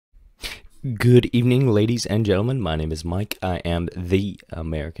Good evening, ladies and gentlemen. My name is Mike. I am the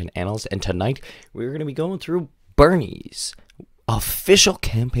American Analyst, and tonight we're going to be going through Bernie's official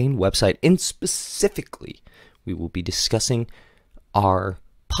campaign website, and specifically, we will be discussing our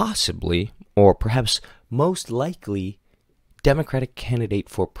possibly, or perhaps most likely, Democratic candidate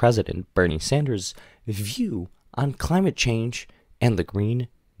for president, Bernie Sanders' view on climate change and the Green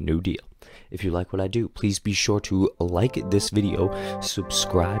New Deal. If you like what I do, please be sure to like this video,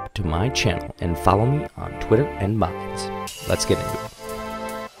 subscribe to my channel, and follow me on Twitter and Minds. Let's get into it.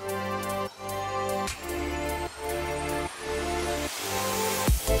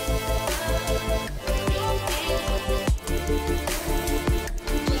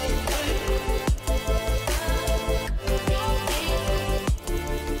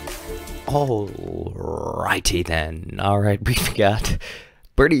 Alrighty then. Alright, we've got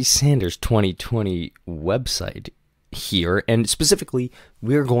Bernie Sanders 2020 website here, and specifically,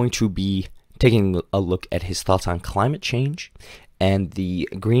 we're going to be taking a look at his thoughts on climate change and the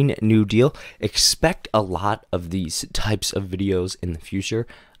Green New Deal. Expect a lot of these types of videos in the future.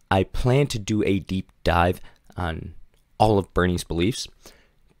 I plan to do a deep dive on all of Bernie's beliefs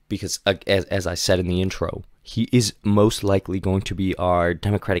because, as I said in the intro, he is most likely going to be our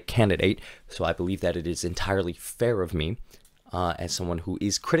Democratic candidate, so I believe that it is entirely fair of me, as someone who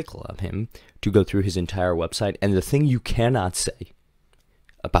is critical of him, to go through his entire website. And the thing you cannot say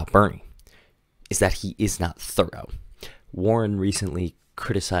about Bernie is that he is not thorough. Warren recently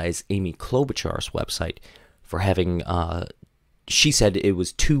criticized Amy Klobuchar's website for having, she said it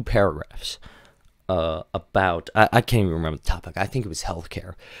was 2 paragraphs about, I can't even remember the topic, I think it was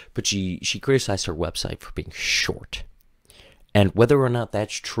healthcare, but she criticized her website for being short. And whether or not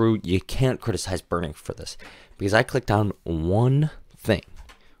that's true, you can't criticize Bernie for this, because I clicked on one thing,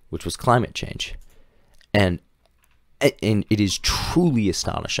 which was climate change, and it is truly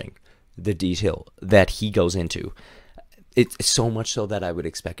astonishing, the detail that he goes into. It's so much so that I would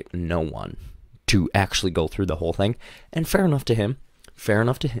expect no one to actually go through the whole thing, and fair enough to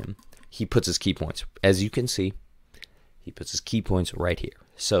him, he puts his key points. As you can see, he puts his key points right here.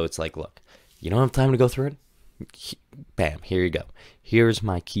 So it's like, look, you don't have time to go through it? Bam, here you go. Here's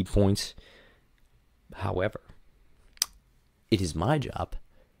my key points. However, it is my job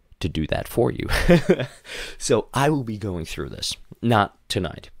to do that for you. So I will be going through this. Not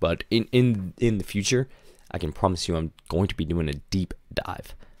tonight, but in the future, I can promise you I'm going to be doing a deep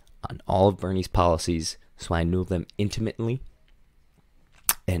dive on all of Bernie's policies so I know them intimately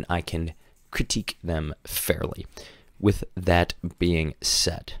and I can critique them fairly. With that being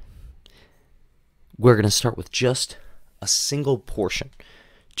said, we're going to start with just a single portion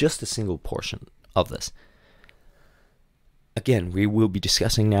of this. Again, we will be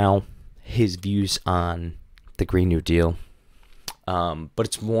discussing now his views on the Green New Deal, but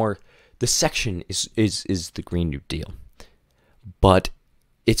it's more, the section is the Green New Deal, but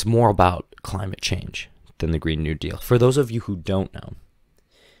it's more about climate change than the Green New Deal. For those of you who don't know,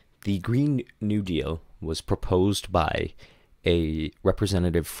 the Green New Deal was proposed by a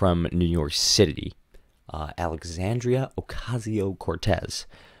representative from New York City, Alexandria Ocasio-Cortez,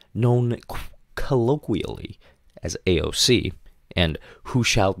 known colloquially as AOC, and who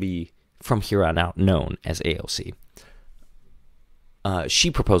shall be from here on out known as AOC.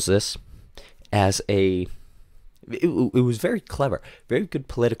 She proposed this as it was very clever, very good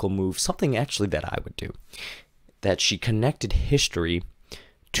political move, something actually that I would do, that she connected history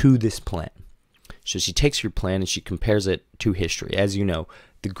to this plan. So she takes your plan and she compares it to history. As you know,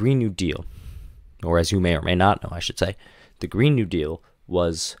 the Green New Deal, or as you may or may not know, I should say, the Green New Deal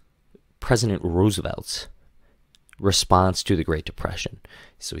was President Roosevelt's response to the Great Depression.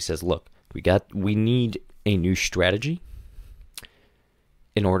 So he says, look, we need a new strategy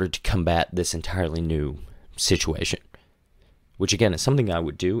in order to combat this entirely new situation, which again is something I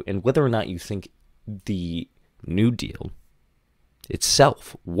would do. And whether or not you think the New Deal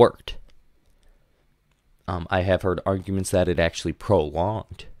itself worked, I have heard arguments that it actually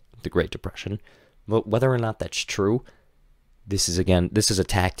prolonged the Great Depression, but whether or not that's true, this is a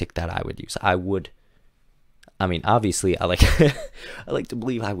tactic that I would use. I mean, obviously, I like I like to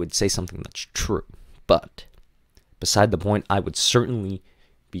believe I would say something that's true, but beside the point, I would certainly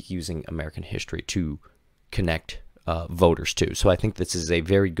be using American history to connect voters to. So I think this is a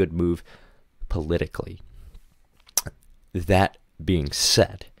very good move politically. That being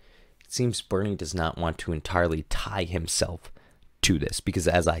said, it seems Bernie does not want to entirely tie himself to this because,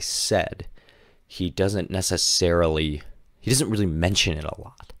 as I said, he doesn't really mention it a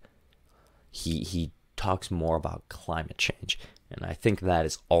lot. He talks more about climate change, and I think that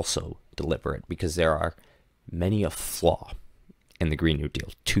is also deliberate because there are many a flaw in the Green New Deal,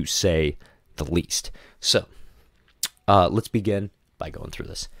 to say the least. So, let's begin by going through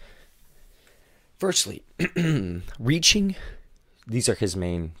this. Firstly, these are his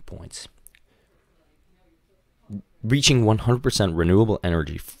main points. Reaching 100% renewable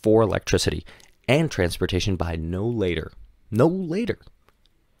energy for electricity and transportation by no later than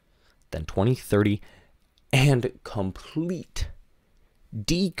 2030, and complete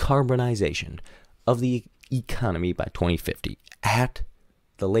decarbonization of the economy by 2050 at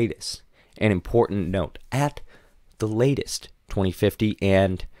the latest. An important note, at the latest 2050,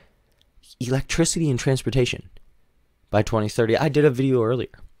 and electricity and transportation by 2030. I did a video earlier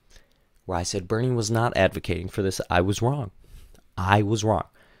where I said Bernie was not advocating for this. I was wrong.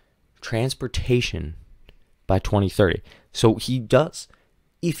 Transportation by 2030. So he does.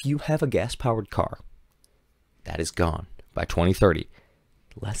 If you have a gas-powered car, that is gone by 2030.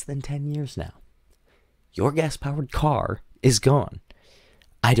 Less than 10 years now. Your gas-powered car is gone.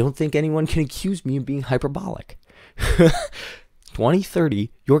 I don't think anyone can accuse me of being hyperbolic. 2030,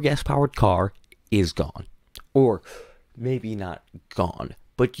 your gas-powered car is gone. Or maybe not gone,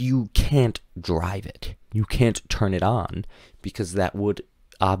 but you can't drive it. You can't turn it on because that would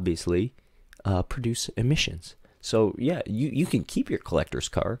obviously produce emissions. So yeah, you can keep your collector's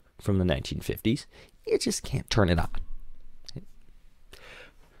car from the 1950s. You just can't turn it on.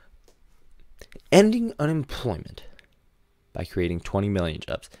 Ending unemployment by creating 20 million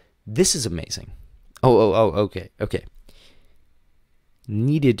jobs. This is amazing. Okay.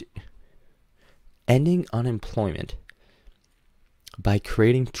 Ending unemployment by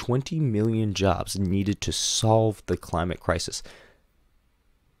creating 20 million jobs needed to solve the climate crisis.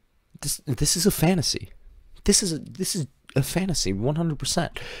 This is a fantasy. This is a fantasy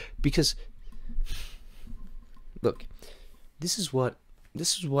 100%, because look, this is what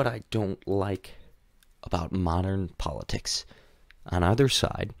I don't like about modern politics on either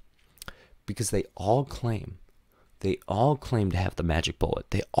side, because they all claim to have the magic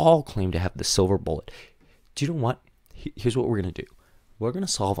bullet. They all claim to have the silver bullet. Do you know what? Here's what we're going to do. We're going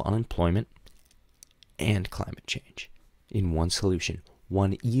to solve unemployment and climate change in one solution,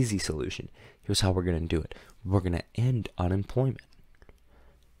 one easy solution. Here's how we're going to do it. We're going to end unemployment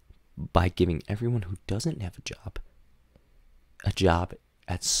by giving everyone who doesn't have a job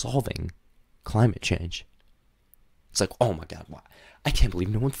at solving climate change. It's like, oh my God, wow. I can't believe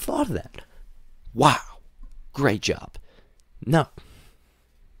no one thought of that. Wow. Great job. No,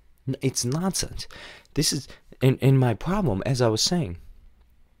 it's nonsense. This is, and my problem, as I was saying,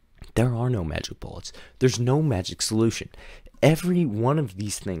 there are no magic bullets. There's no magic solution. Every one of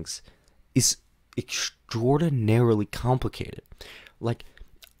these things is extraordinarily complicated. Like,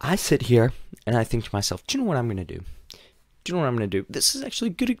 I sit here and I think to myself, do you know what I'm going to do? This is actually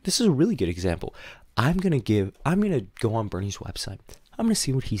good. This is a really good example. I'm going to go on Bernie's website. I'm going to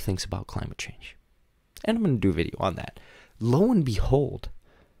see what he thinks about climate change. And I'm going to do a video on that. Lo and behold,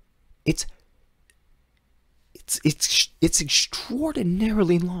 it's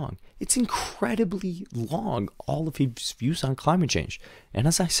extraordinarily long. It's incredibly long, all of his views on climate change. And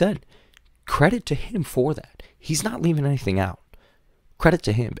as I said, credit to him for that. He's not leaving anything out. Credit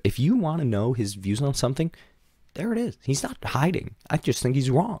to him. If you want to know his views on something, there it is. He's not hiding. I just think he's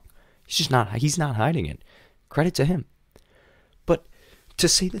wrong. He's not hiding it. Credit to him. But to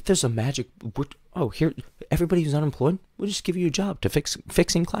say that there's a magic, here, everybody who's unemployed, we'll just give you a job to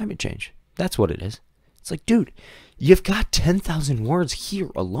fixing climate change. That's what it is. It's like, dude, you've got 10,000 words here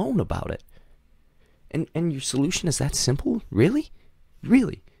alone about it. And your solution is that simple? Really?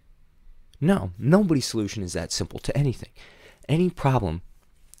 Really? No, nobody's solution is that simple to anything. Any problem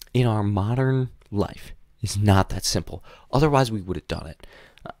in our modern life is not that simple. Otherwise, we would have done it.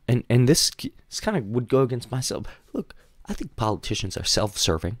 And this kind of would go against myself. Look, I think politicians are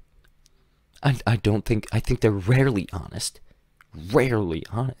self-serving. I think they're rarely honest.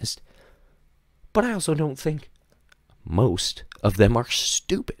 But I also don't think most of them are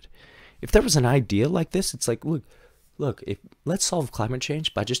stupid. If there was an idea like this, it's like, look, let's solve climate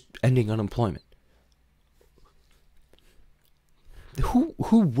change by just ending unemployment. Who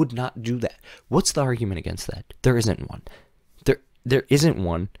would not do that? What's the argument against that? There isn't one. There isn't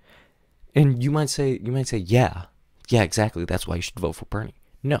one. And you might say, yeah, exactly. That's why you should vote for Bernie.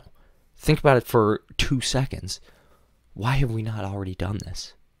 No. Think about it for 2 seconds. Why have we not already done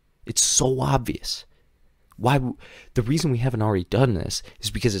this? It's so obvious. The reason we haven't already done this is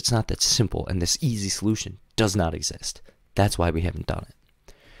because it's not that simple, and this easy solution does not exist. That's why we haven't done it.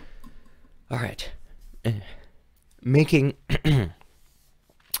 All right. Making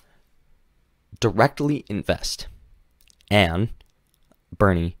directly invest. And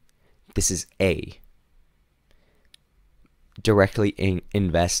Bernie, this is A. Directly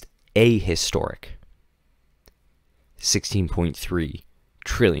invest a historic 16.3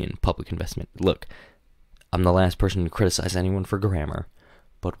 trillion public investment. Look, I'm the last person to criticize anyone for grammar,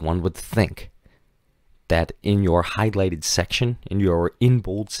 but one would think that in your highlighted section, in your in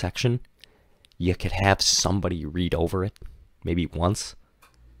bold section, you could have somebody read over it, maybe once.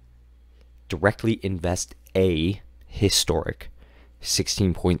 Directly invest a historic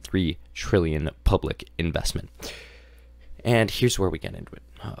 16.3 trillion public investment. And here's where we get into it.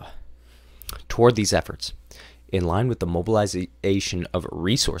 Toward these efforts, in line with the mobilization of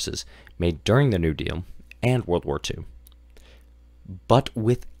resources made during the New Deal and World War II, but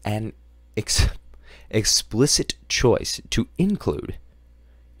with an explicit choice to include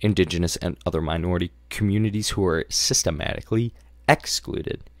indigenous and other minority communities who are systematically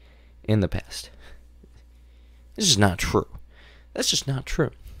excluded in the past. This is not true. That's just not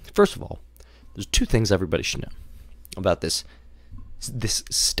true. First of all, there's two things everybody should know about this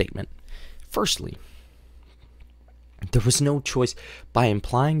statement. Firstly, there was no choice. By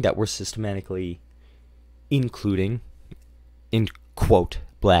implying that we're systematically including, in quote,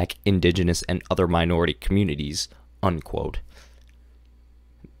 black, indigenous, and other minority communities, unquote,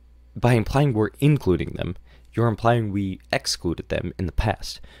 by implying we're including them, you're implying we excluded them in the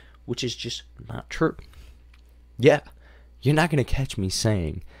past, which is just not true. Yeah, you're not going to catch me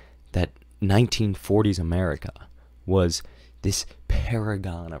saying that 1940s America was this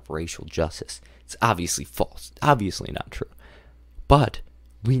paragon of racial justice. It's obviously false, obviously not true. But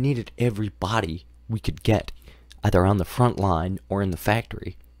we needed everybody we could get, either on the front line or in the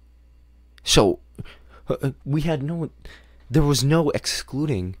factory. So we had there was no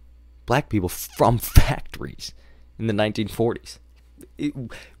excluding black people from factories in the 1940s.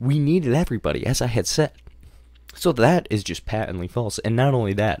 We needed everybody, as I had said. So that is just patently false. And not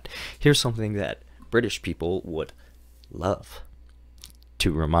only that, here's something that British people would love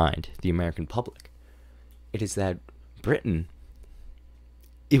to remind the American public. It is that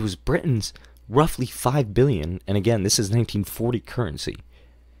it was Britain's roughly $5 billion, and again, this is 1940 currency,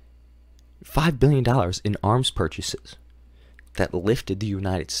 $5 billion in arms purchases that lifted the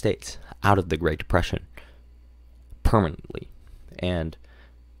United States out of the Great Depression permanently. And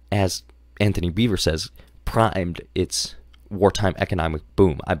as Anthony Beaver says, primed its wartime economic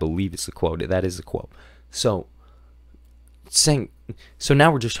boom. I believe it's the quote. That is the quote. So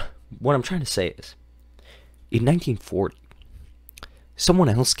now what I'm trying to say is, in 1940, someone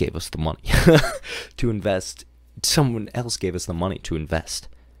else gave us the money to invest. Someone else gave us the money to invest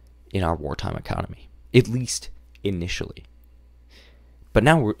in our wartime economy, at least initially. But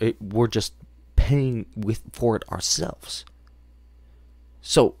now we're just paying for it ourselves.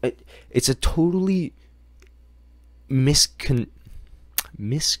 So it's a totally misconstrued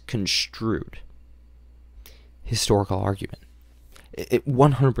historical argument. It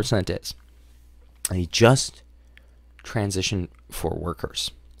 100% is a just transition for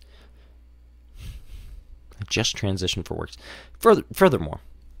workers. A just transition for workers. Furthermore,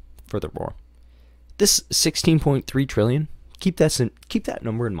 this 16.3 trillion, keep that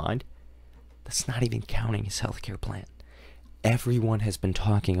number in mind. That's not even counting his healthcare plan. Everyone has been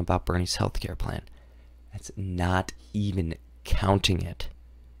talking about Bernie's healthcare plan. That's not even counting it.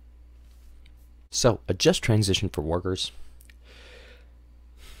 So, a just transition for workers.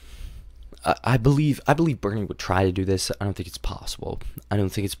 I believe Bernie would try to do this. I don't think it's possible. I don't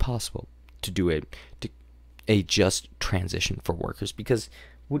think it's possible to do a just transition for workers, because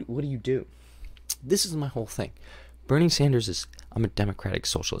what do you do? This is my whole thing. Bernie Sanders is, I'm a democratic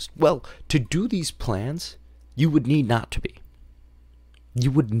socialist. Well, to do these plans, you would need not to be.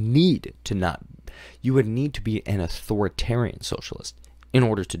 You would need to be an authoritarian socialist in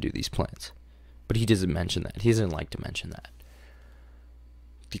order to do these plans. But he doesn't mention that. He doesn't like to mention that.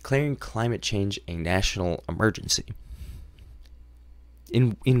 Declaring climate change a national emergency.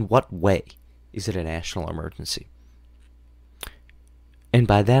 In what way is it a national emergency? And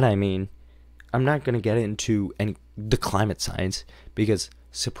by that I mean, I'm not going to get into the climate science, because,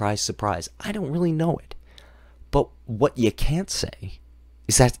 surprise, surprise, I don't really know it. But what you can't say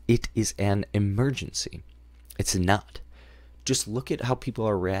is that it is an emergency. It's not. Just look at how people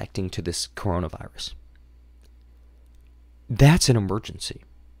are reacting to this coronavirus. That's an emergency.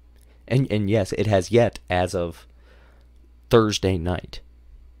 And yes, it has yet, as of Thursday night,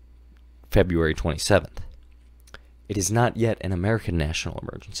 February 27th, it is not yet an American national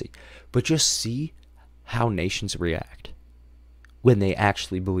emergency. But just see how nations react when they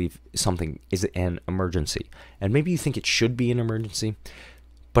actually believe something is an emergency. And maybe you think it should be an emergency,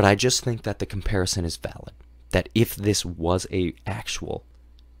 but I just think that the comparison is valid. That if this was a actual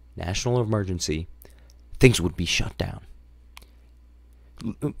national emergency, things would be shut down.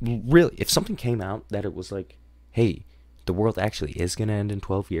 Really, if something came out that it was like, hey, the world actually is going to end in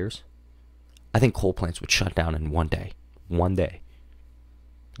 12 years, I think coal plants would shut down in one day. One day.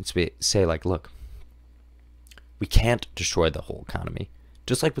 Let's say, like, look, we can't destroy the whole economy.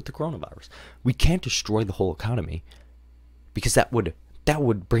 Just like with the coronavirus. We can't destroy the whole economy because that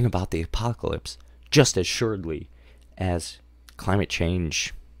would bring about the apocalypse just as surely as climate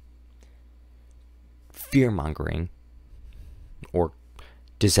change, fear-mongering, or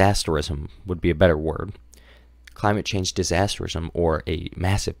disasterism would be a better word. Climate change disasterism or a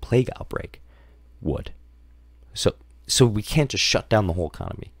massive plague outbreak would. So we can't just shut down the whole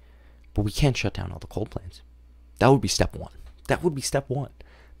economy, but we can't shut down all the coal plants. That would be step one. That would be step one.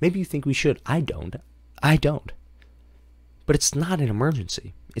 Maybe you think we should. I don't. But it's not an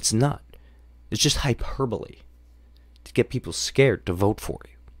emergency. It's not. It's just hyperbole to get people scared to vote for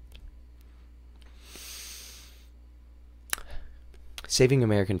you. Saving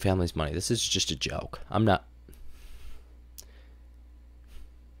American families money. This is just a joke. I'm not.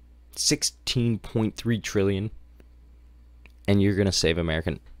 16.3 trillion, and you're gonna save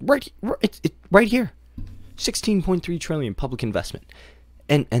American right here. 16.3 trillion public investment,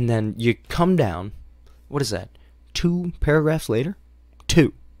 and then you come down. What is that? 2 paragraphs later,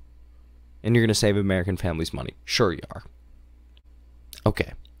 2, and you're gonna save American families money. Sure you are.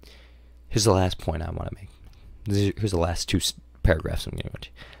 Okay. Here's the last point I want to make. Here's the last 2 paragraphs I'm going to go to.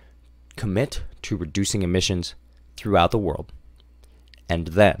 Commit to reducing emissions throughout the world, and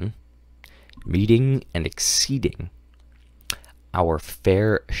then meeting and exceeding our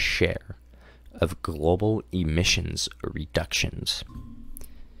fair share of global emissions reductions.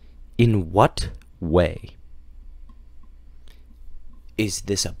 In what way is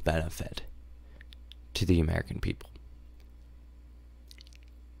this a benefit to the American people?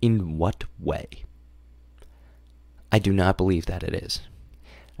 In what way? I do not believe that it is.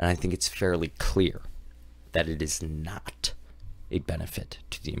 And I think it's fairly clear that it is not a benefit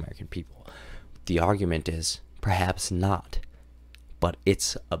to the American people. The argument is perhaps not, but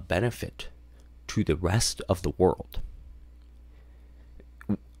it's a benefit to the rest of the world.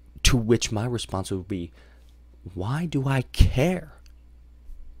 To which my response would be, why do I care?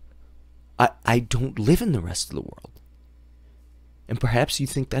 I don't live in the rest of the world. And perhaps you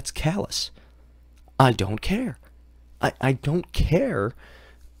think that's callous. I don't care. I don't care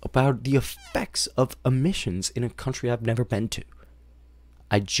about the effects of emissions in a country I've never been to.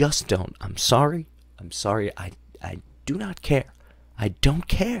 I just don't. I'm sorry. I do not care. I don't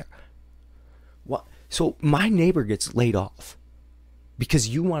care. What? So my neighbor gets laid off because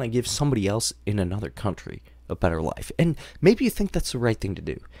you want to give somebody else in another country a better life. And maybe you think that's the right thing to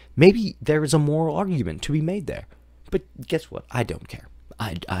do. Maybe there is a moral argument to be made there. But guess what? I don't care.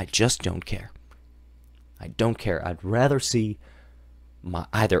 I just don't care. I don't care. I'd rather see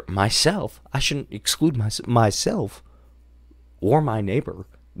either myself, I shouldn't exclude myself, or my neighbor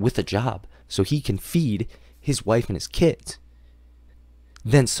with a job so he can feed his wife and his kids,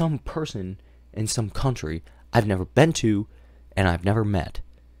 than some person in some country I've never been to and I've never met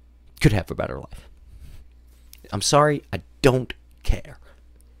could have a better life. I'm sorry, I don't care.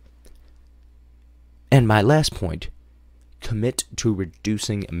 And my last point, commit to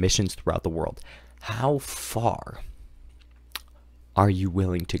reducing emissions throughout the world. How far are you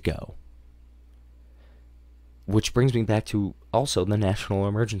willing to go? Which brings me back to also the national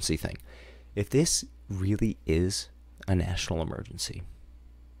emergency thing. If this really is a national emergency,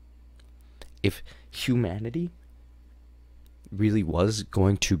 if humanity really was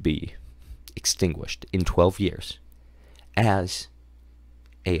going to be extinguished in 12 years, as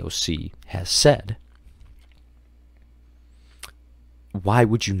AOC has said, why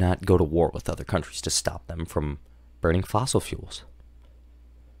would you not go to war with other countries to stop them from burning fossil fuels?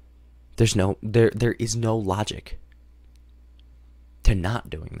 There is no logic to not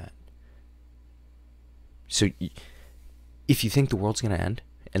doing that. So if you think the world's going to end,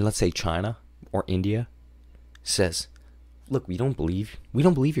 and let's say China or India says, look, we don't believe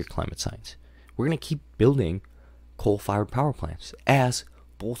your climate science. We're going to keep building coal-fired power plants, as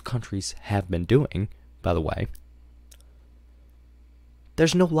both countries have been doing, by the way.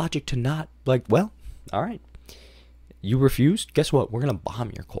 There's no logic to not, like, well, all right. You refused? Guess what? We're going to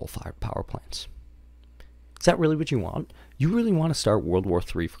bomb your coal-fired power plants. Is that really what you want? You really want to start World War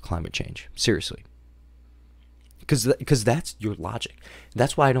III for climate change? Seriously. Because that's your logic.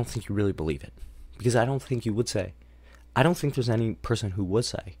 That's why I don't think you really believe it. Because I don't think you would say. I don't think there's any person who would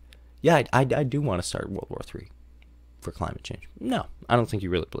say, yeah, I do want to start World War III for climate change. No, I don't think you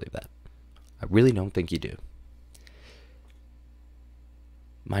really believe that. I really don't think you do.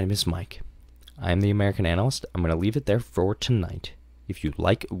 My name is Mike. I am the American Analyst. I'm going to leave it there for tonight. if you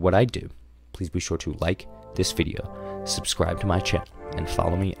like what I do, please be sure to like this video, subscribe to my channel, and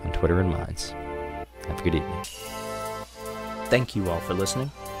follow me on Twitter and Minds. Have a good evening. Thank you all for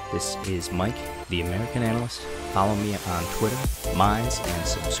listening. This is Mike, the American Analyst. Follow me on Twitter, Minds, and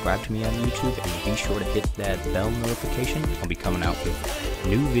subscribe to me on YouTube. And be sure to hit that bell notification. I'll be coming out with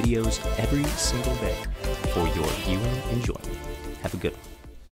new videos every single day for your viewing enjoyment. Have a good one.